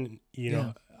Austin,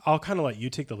 I'll kind of let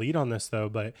you take the lead on this though,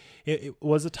 but it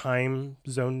was a time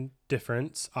zone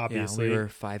difference, obviously. Yeah, we were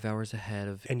 5 hours ahead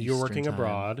of And you're Eastern working time,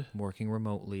 abroad. working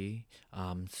remotely.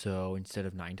 So instead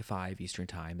of 9 to 5 Eastern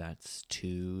time, that's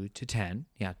 2 to 10.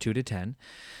 Yeah, 2 to 10.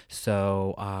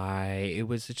 So it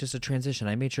was just a transition.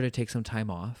 I made sure to take some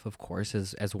time off, of course,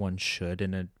 as one should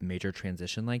in a major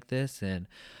transition like this. And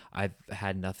I've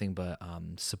had nothing but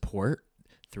support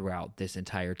throughout this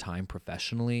entire time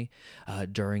professionally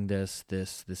during this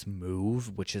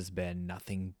move, which has been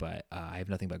nothing but I have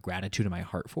nothing but gratitude in my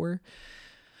heart for.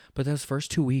 But those first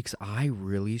 2 weeks, I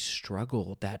really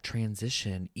struggled that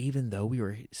transition, even though we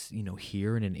were,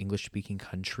 here in an English-speaking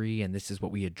country, and this is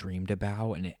what we had dreamed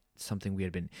about, and it's something we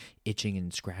had been itching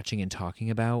and scratching and talking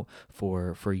about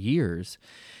for years.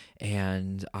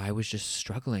 And I was just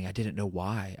struggling. I didn't know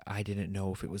why. I didn't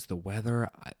know if it was the weather,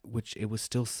 which it was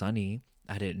still sunny.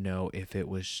 I didn't know if it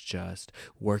was just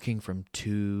working from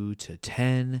 2 to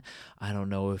 10. I don't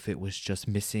know if it was just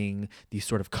missing these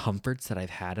sort of comforts that I've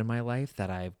had in my life that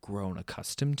I've grown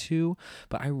accustomed to.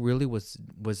 But I really was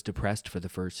depressed for the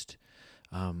first,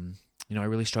 I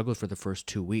really struggled for the first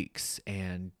 2 weeks.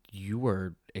 And you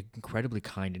were incredibly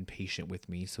kind and patient with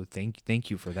me. So thank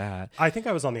you for that. I think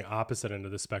I was on the opposite end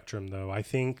of the spectrum, though. I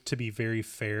think, to be very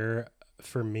fair,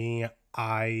 for me,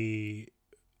 I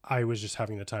was just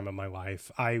having the time of my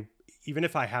life. Even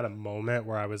if I had a moment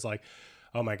where I was like,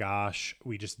 oh my gosh,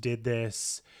 we just did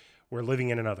this. We're living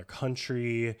in another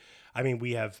country. I mean,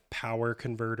 we have power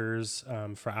converters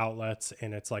for outlets,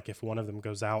 and it's like if one of them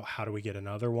goes out, how do we get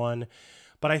another one?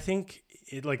 But I think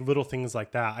like little things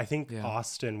like that. I think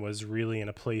Austin was really in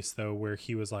a place though where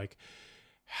he was like,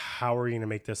 how are you going to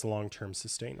make this long-term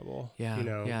sustainable? Yeah. You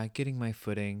know? Yeah. Getting my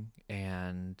footing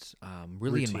and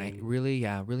really Routine.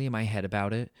 really in my head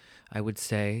about it, I would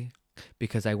say,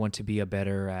 because I want to be a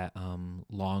better at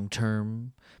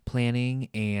long-term planning,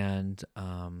 and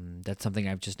that's something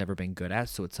I've just never been good at.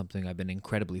 So it's something I've been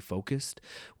incredibly focused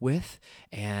with,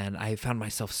 and I found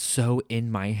myself so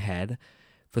in my head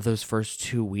for those first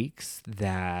 2 weeks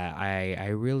that I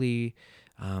really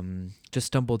just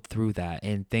stumbled through that.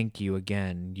 And thank you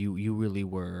again. You really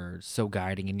were so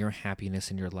guiding, and your happiness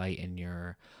and your light and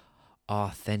your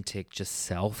authentic just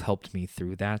self helped me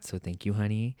through that. So thank you,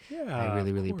 honey. Yeah, I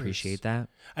really, of really course. appreciate that.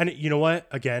 And you know what?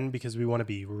 Again, because we want to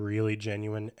be really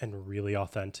genuine and really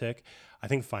authentic, I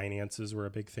think finances were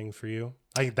a big thing for you.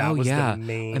 I think that was the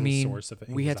main source of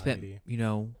anxiety. We had spent,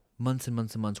 months and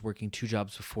months and months working 2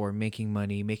 jobs before, making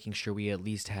money, making sure we at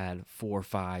least had 4,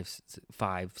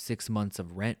 5, 6 months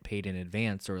of rent paid in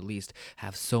advance, or at least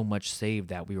have so much saved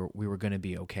that we were going to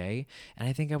be okay. And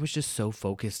I think I was just so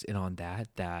focused in on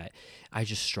that I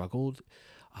just struggled.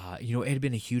 It had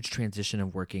been a huge transition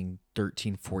of working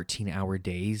 13, 14-hour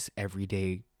days every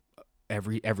day,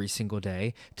 every single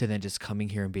day, to then just coming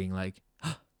here and being like,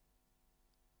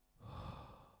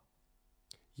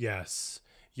 yes.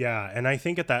 Yeah. And I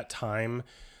think at that time,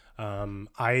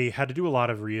 I had to do a lot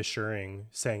of reassuring,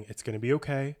 saying it's going to be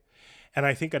okay. And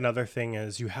I think another thing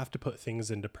is you have to put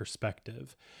things into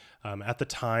perspective. At the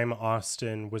time,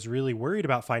 Austin was really worried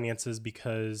about finances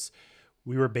because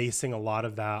we were basing a lot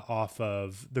of that off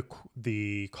of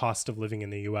the cost of living in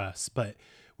the US, but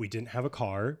we didn't have a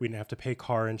car. We didn't have to pay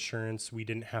car insurance. We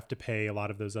didn't have to pay a lot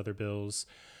of those other bills.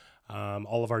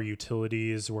 All of our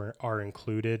utilities are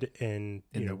included in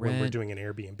when we're doing an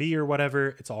Airbnb or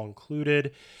whatever, it's all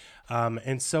included.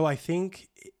 And so I think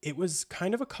it was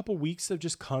kind of a couple weeks of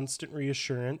just constant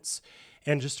reassurance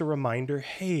and just a reminder,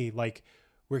 hey, like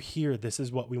we're here. This is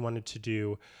what we wanted to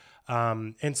do.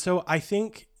 And so I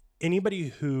think anybody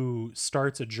who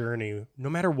starts a journey, no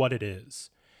matter what it is,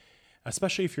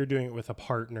 especially if you're doing it with a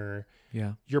partner,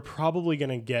 you're probably going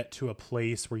to get to a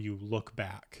place where you look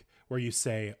back, where you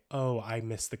say, oh, I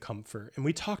miss the comfort. And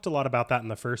we talked a lot about that in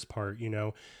the first part.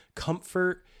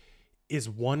 Comfort is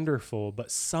wonderful, but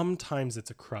sometimes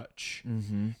it's a crutch.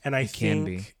 mm-hmm. And I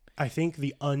think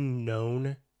the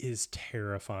unknown is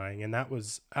terrifying. And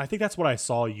I think that's what I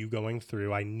saw you going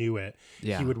through. I knew it.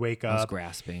 Yeah, he would wake up, I was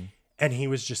grasping, and he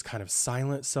was just kind of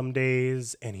silent some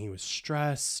days, and he was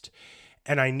stressed.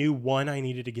 And I knew, one, I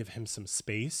needed to give him some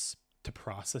space to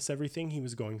process everything. He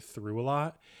was going through a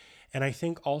lot. And I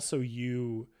think also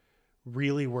you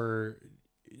really were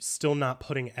still not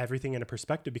putting everything into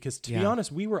perspective, because to be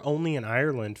honest, we were only in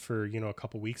Ireland for, a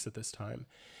couple weeks at this time.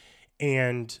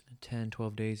 And 10,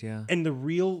 12 days. Yeah. And the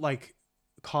real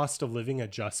cost of living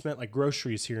adjustment, like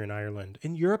groceries here in Ireland,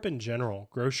 in Europe in general,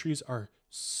 groceries are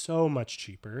so much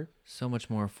cheaper. So much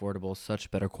more affordable, such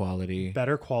better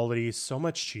quality, so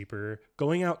much cheaper.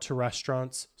 Going out to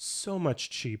restaurants, so much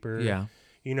cheaper. Yeah.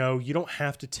 You don't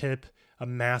have to tip a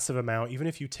massive amount. Even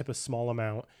if you tip a small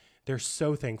amount, they're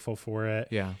so thankful for it.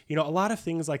 Yeah. A lot of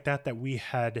things like that we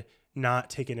had not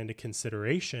taken into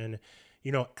consideration.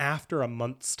 After a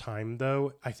month's time,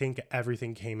 though, I think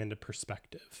everything came into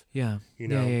perspective. Yeah.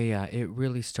 Yeah. It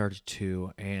really started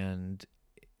to, and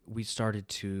we started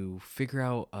to figure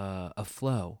out a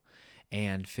flow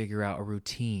and figure out a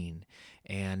routine,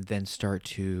 and then start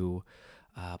to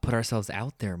put ourselves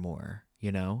out there more,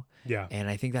 Yeah. And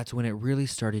I think that's when it really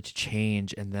started to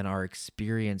change. And then our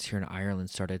experience here in Ireland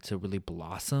started to really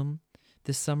blossom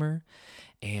this summer.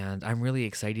 And I'm really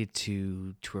excited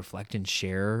to reflect and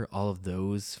share all of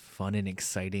those fun and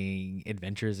exciting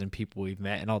adventures and people we've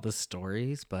met and all the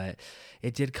stories. But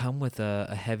it did come with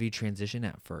a heavy transition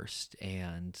at first.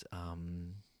 And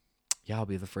I'll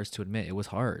be the first to admit it was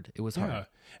hard. It was hard.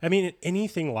 I mean,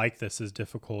 anything like this is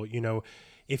difficult.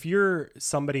 If you're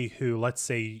somebody who, let's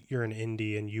say you're an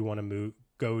indie and you want to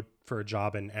go for a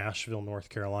job in Asheville, North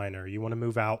Carolina, or you want to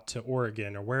move out to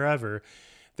Oregon or wherever,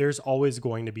 there's always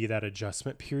going to be that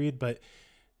adjustment period. But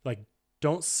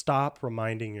don't stop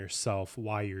reminding yourself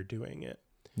why you're doing it.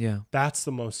 Yeah. That's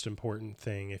the most important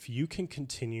thing. If you can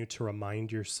continue to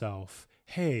remind yourself,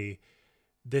 hey,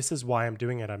 this is why I'm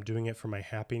doing it. I'm doing it for my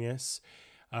happiness.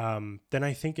 Then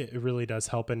I think it really does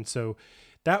help. And so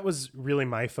that was really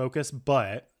my focus.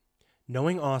 But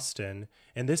knowing Austin,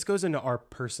 and this goes into our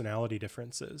personality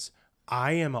differences,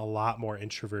 I am a lot more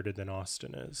introverted than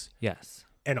Austin is. Yes.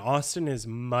 And Austin is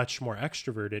much more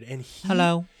extroverted. And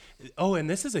Hello. Oh, and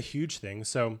this is a huge thing.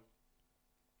 So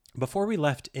before we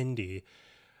left Indy,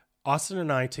 Austin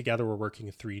and I together were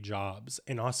working 3 jobs,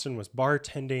 and Austin was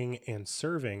bartending and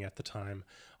serving at the time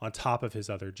on top of his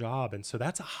other job. And so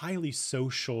that's a highly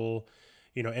social,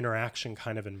 interaction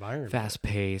kind of environment. Fast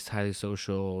paced, highly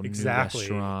social, Exactly.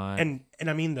 new restaurant. And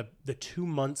I mean, the 2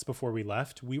 months before we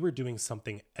left, we were doing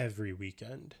something every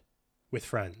weekend with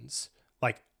friends.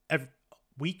 Like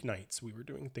weeknights, we were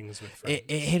doing things with friends.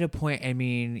 It hit a point. I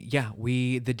mean, yeah,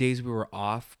 the days we were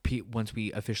off, once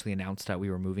we officially announced that we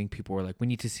were moving, people were like, we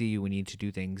need to see you, we need to do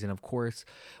things. And of course,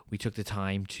 we took the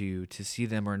time to see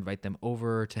them or invite them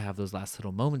over to have those last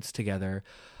little moments together.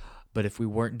 But if we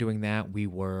weren't doing that, we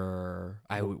were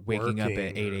waking up at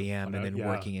 8 a.m. and then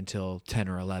working until 10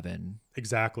 or 11.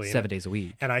 Exactly. 7 days a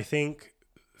week. And I think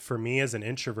for me as an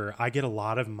introvert, I get a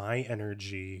lot of my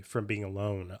energy from being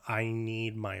alone. I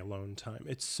need my alone time.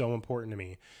 It's so important to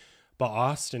me. But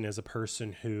Austin is a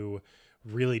person who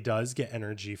really does get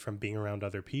energy from being around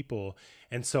other people.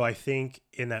 And so I think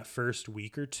in that first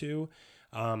week or two,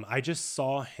 I just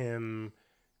saw him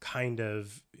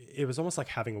it was almost like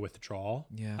having a withdrawal,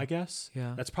 I guess.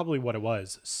 Yeah. That's probably what it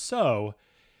was. So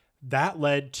that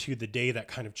led to the day that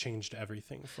kind of changed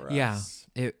everything for us. Yeah.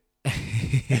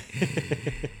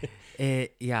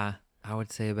 I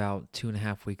would say about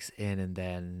 2.5 weeks in, and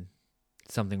then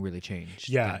something really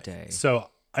changed that day.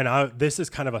 So, this is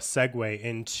kind of a segue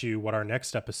into what our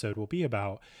next episode will be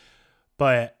about.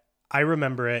 But I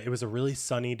remember it was a really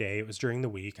sunny day. It was during the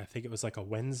week. I think it was like a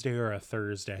Wednesday or a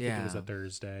Thursday. I think it was a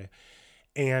Thursday.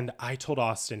 And I told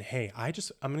Austin, hey, I'm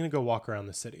going to go walk around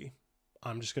the city.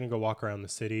 I'm just going to go walk around the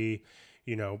city,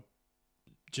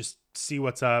 just see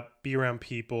what's up, be around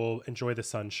people, enjoy the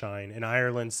sunshine. In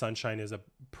Ireland, sunshine is a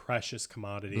precious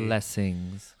commodity.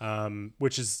 Blessings.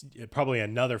 Which is probably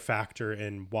another factor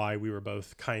in why we were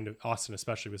both Austin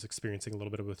especially was experiencing a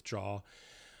little bit of withdrawal.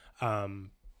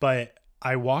 But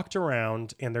I walked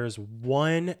around, and there's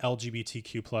one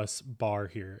LGBTQ plus bar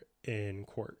here in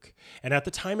Cork. And at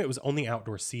the time, it was only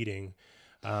outdoor seating.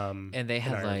 And they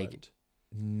had like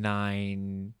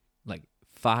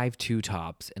 5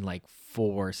 2-tops and like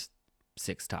 4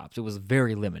 6-tops. It was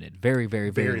very limited, very,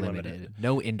 very, very limited.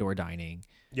 No indoor dining.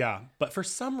 Yeah. But for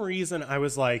some reason, I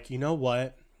was like, you know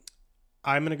what?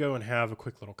 I'm going to go and have a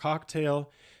quick little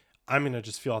cocktail. I'm going to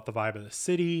just feel out the vibe of the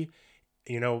city.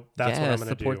 That's what I'm going to do.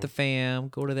 Support the fam.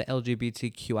 Go to the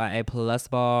LGBTQIA plus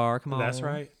bar. Come on. That's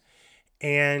right.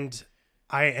 And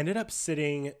I ended up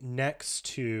sitting next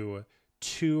to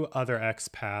 2 other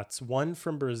expats, one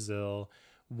from Brazil,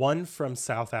 one from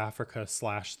South Africa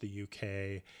 / the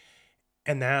UK.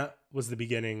 And that was the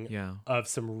beginning of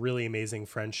some really amazing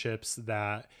friendships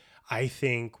that I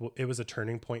think it was a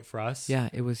turning point for us. Yeah,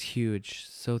 it was huge.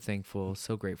 So thankful,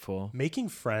 so grateful. Making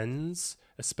friends,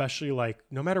 especially like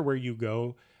no matter where you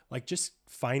go, like just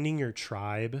finding your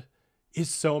tribe is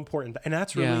so important. And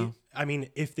that's really, I mean,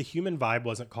 if the human vibe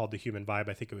wasn't called the human vibe,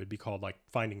 I think it would be called like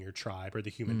finding your tribe or the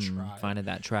human tribe. Finding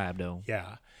that tribe though.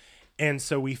 Yeah. And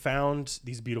so we found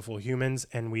these beautiful humans,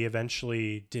 and we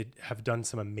eventually have done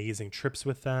some amazing trips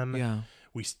with them. Yeah.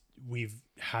 We've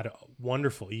had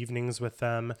wonderful evenings with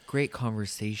them. Great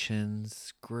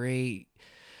conversations, great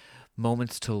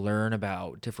moments to learn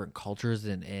about different cultures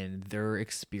and their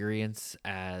experience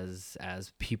as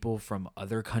people from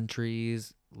other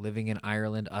countries living in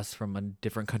Ireland, us from a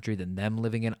different country than them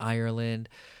living in Ireland.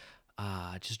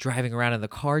 Just driving around in the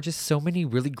car, just so many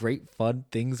really great fun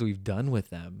things we've done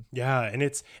with them. Yeah, and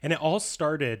it all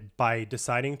started by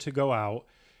deciding to go out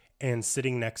and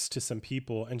sitting next to some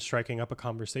people and striking up a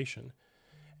conversation.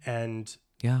 And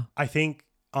I think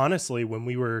honestly, when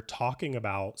we were talking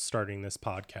about starting this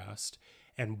podcast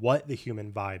and what the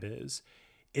human vibe is,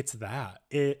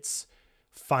 it's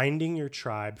finding your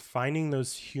tribe, finding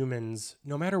those humans,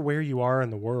 no matter where you are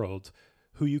in the world,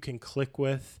 who you can click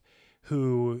with,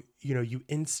 who, you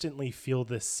instantly feel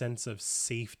this sense of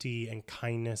safety and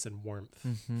kindness and warmth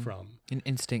from. An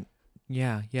instinct.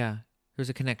 Yeah. There's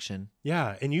a connection.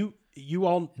 Yeah. And you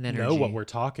all know what we're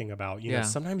talking about. You know,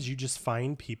 sometimes you just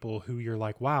find people who you're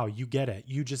like, wow, you get it.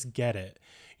 You just get it.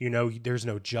 There's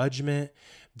no judgment.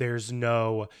 There's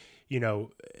no,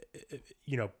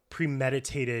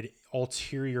 premeditated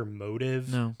ulterior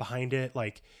motive behind it.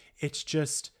 Like, it's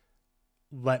just,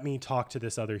 let me talk to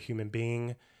this other human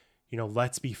being.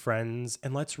 Let's be friends,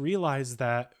 and let's realize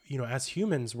that, as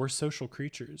humans, we're social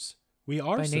creatures. We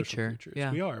are by social nature. creatures.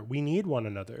 Yeah. We are. We need one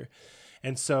another.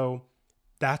 And so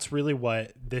that's really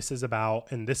what this is about.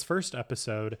 In this first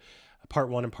episode, part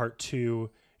 1 and part 2,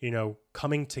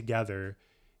 coming together,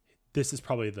 this is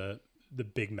probably the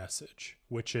big message,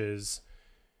 which is,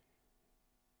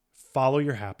 follow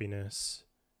your happiness,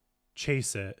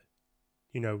 chase it,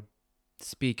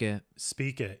 Speak it.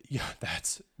 speak it. Yeah,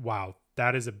 wow.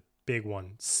 That is a big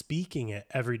one. Speaking it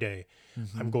every day.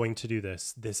 Mm-hmm. I'm going to do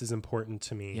this. This is important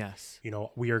to me. Yes.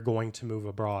 We are going to move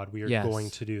abroad. We are Yes.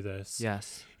 going to do this.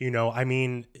 Yes.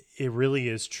 It really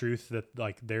is truth that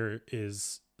like there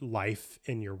is life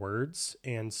in your words.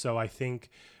 And so I think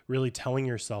really telling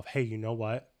yourself, hey, you know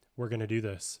what? We're going to do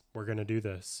this. We're going to do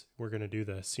this. We're going to do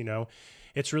this.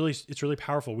 It's really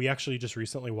powerful. We actually just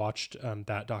recently watched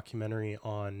that documentary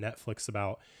on Netflix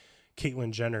about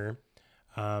Caitlyn Jenner.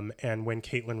 And when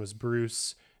Caitlyn was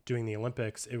Bruce doing the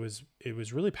Olympics, it was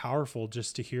really powerful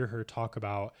just to hear her talk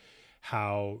about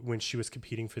how when she was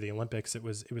competing for the Olympics, it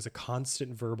was a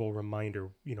constant verbal reminder,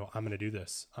 I'm going to do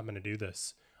this. I'm going to do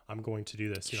this. I'm going to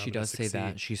do this. She does say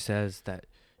that. She says that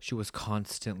she was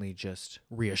constantly just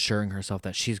reassuring herself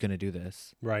that she's going to do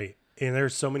this. Right. And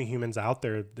there's so many humans out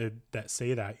there that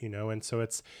say that, and so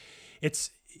it's,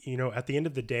 at the end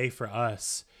of the day for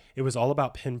us, it was all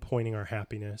about pinpointing our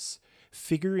happiness,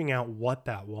 figuring out what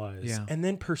that was, and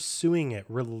then pursuing it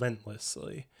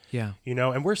relentlessly. Yeah.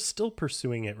 And we're still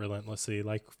pursuing it relentlessly.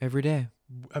 Like every day.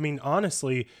 I mean,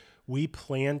 honestly, we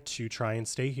plan to try and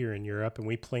stay here in Europe, and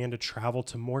we plan to travel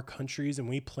to more countries, and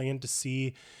we plan to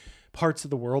see parts of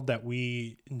the world that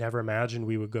we never imagined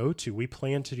we would go to. We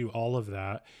plan to do all of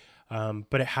that.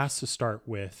 But it has to start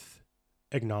with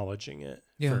acknowledging it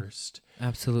first.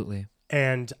 Absolutely.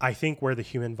 And I think where the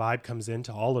human vibe comes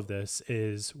into all of this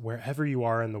is wherever you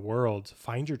are in the world,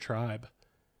 find your tribe,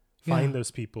 find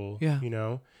those people,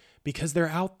 because they're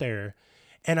out there.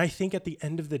 And I think at the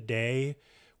end of the day,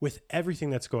 with everything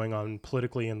that's going on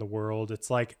politically in the world, it's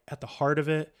like at the heart of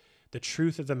it, the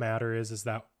truth of the matter is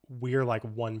that we're like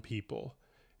one people,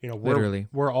 Literally.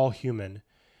 We're all human.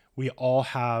 We all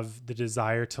have the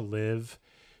desire to live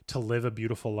a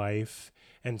beautiful life.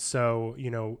 And so,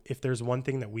 if there's one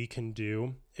thing that we can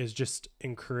do is just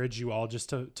encourage you all just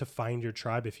to find your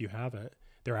tribe if you haven't.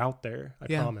 They're out there, I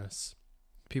promise.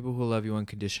 People who love you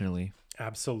unconditionally.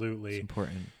 Absolutely. It's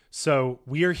important. So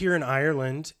we are here in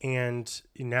Ireland, and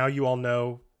now you all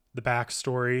know the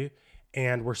backstory.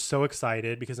 And we're so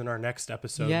excited because in our next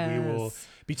episode, we will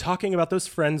be talking about those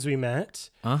friends we met.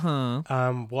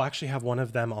 We'll actually have one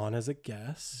of them on as a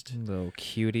guest. Little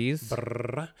cuties.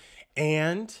 Brr.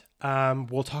 And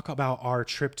we'll talk about our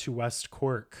trip to West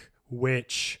Cork,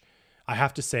 which I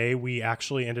have to say, we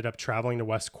actually ended up traveling to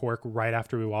West Cork right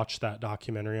after we watched that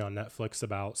documentary on Netflix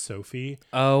about Sophie.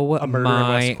 Oh, A Murder in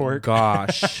West Cork.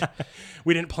 Gosh.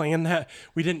 We didn't plan that.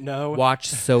 We didn't know. Watch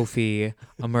Sophie,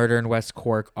 A Murder in West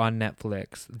Cork on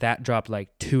Netflix. That dropped like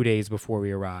 2 days before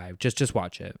we arrived. Just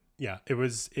watch it. Yeah, it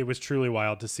was truly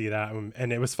wild to see that.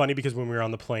 And it was funny because when we were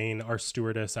on the plane, our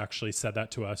stewardess actually said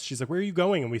that to us. She's like, "Where are you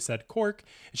going?" And we said, "Cork."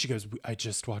 And she goes, "I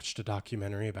just watched a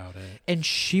documentary about it." And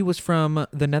she was from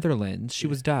the Netherlands. She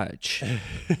was Dutch.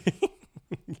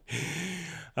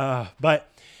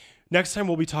 But next time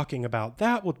we'll be talking about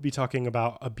that. We'll be talking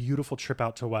about a beautiful trip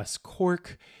out to West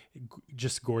Cork,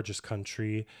 just gorgeous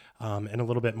country, and a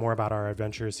little bit more about our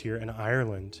adventures here in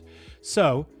Ireland.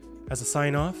 So, as a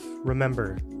sign off,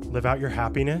 remember, live out your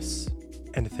happiness,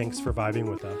 and thanks for vibing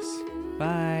with us.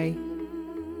 Bye.